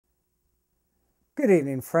Good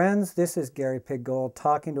evening, friends. This is Gary Piggold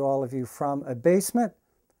talking to all of you from a basement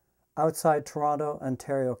outside Toronto,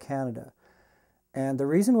 Ontario, Canada. And the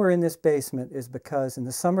reason we're in this basement is because in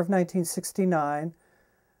the summer of 1969,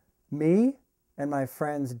 me and my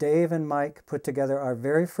friends Dave and Mike put together our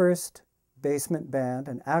very first basement band,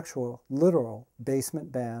 an actual, literal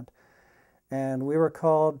basement band. And we were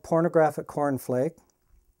called Pornographic Cornflake,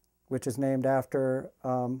 which is named after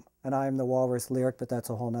an I Am the Walrus lyric, but that's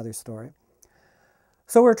a whole nother story.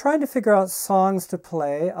 So we're trying to figure out songs to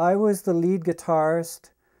play. I was the lead guitarist.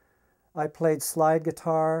 I played slide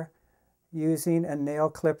guitar using a nail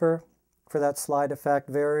clipper for that slide effect.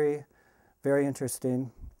 Very, very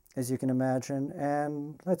interesting, as you can imagine.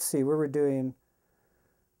 And let's see, we were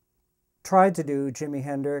tried to do Jimi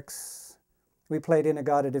Hendrix. We played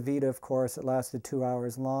Inagata Devita, of course. It lasted 2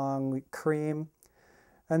 hours long. Cream.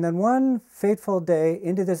 And then one fateful day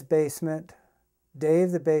into this basement,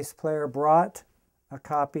 Dave, the bass player, brought a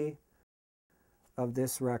copy of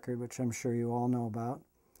this record, which I'm sure you all know about.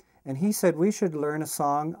 And he said we should learn a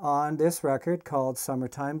song on this record called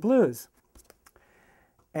Summertime Blues.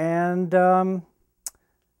 And I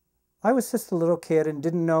was just a little kid and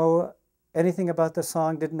didn't know anything about the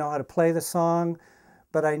song, didn't know how to play the song,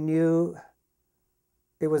 but I knew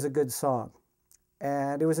it was a good song.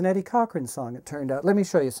 And it was an Eddie Cochran song, it turned out. Let me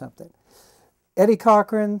show you something. Eddie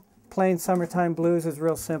Cochran playing Summertime Blues is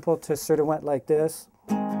real simple. It just sort of went like this.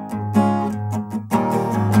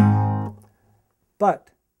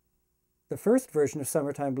 But the first version of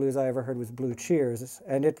Summertime Blues I ever heard was Blue Cheers,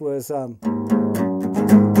 and it was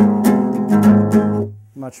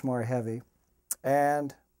much more heavy.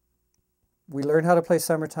 And we learned how to play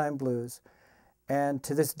Summertime Blues. And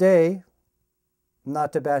to this day,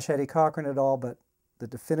 not to bash Eddie Cochran at all, but the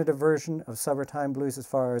definitive version of Summertime Blues, as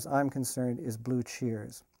far as I'm concerned, is Blue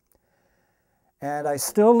Cheers. And I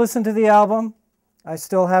still listen to the album. I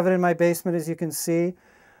still have it in my basement, as you can see.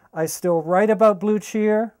 I still write about Blue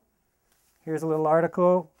Cheer. Here's a little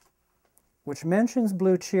article which mentions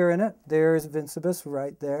Blue Cheer in it. There's Vincebus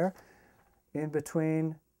right there, in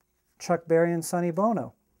between Chuck Berry and Sonny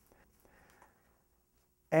Bono.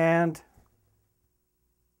 And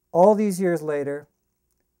all these years later,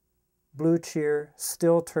 Blue Cheer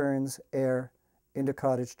still turns air into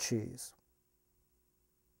cottage cheese.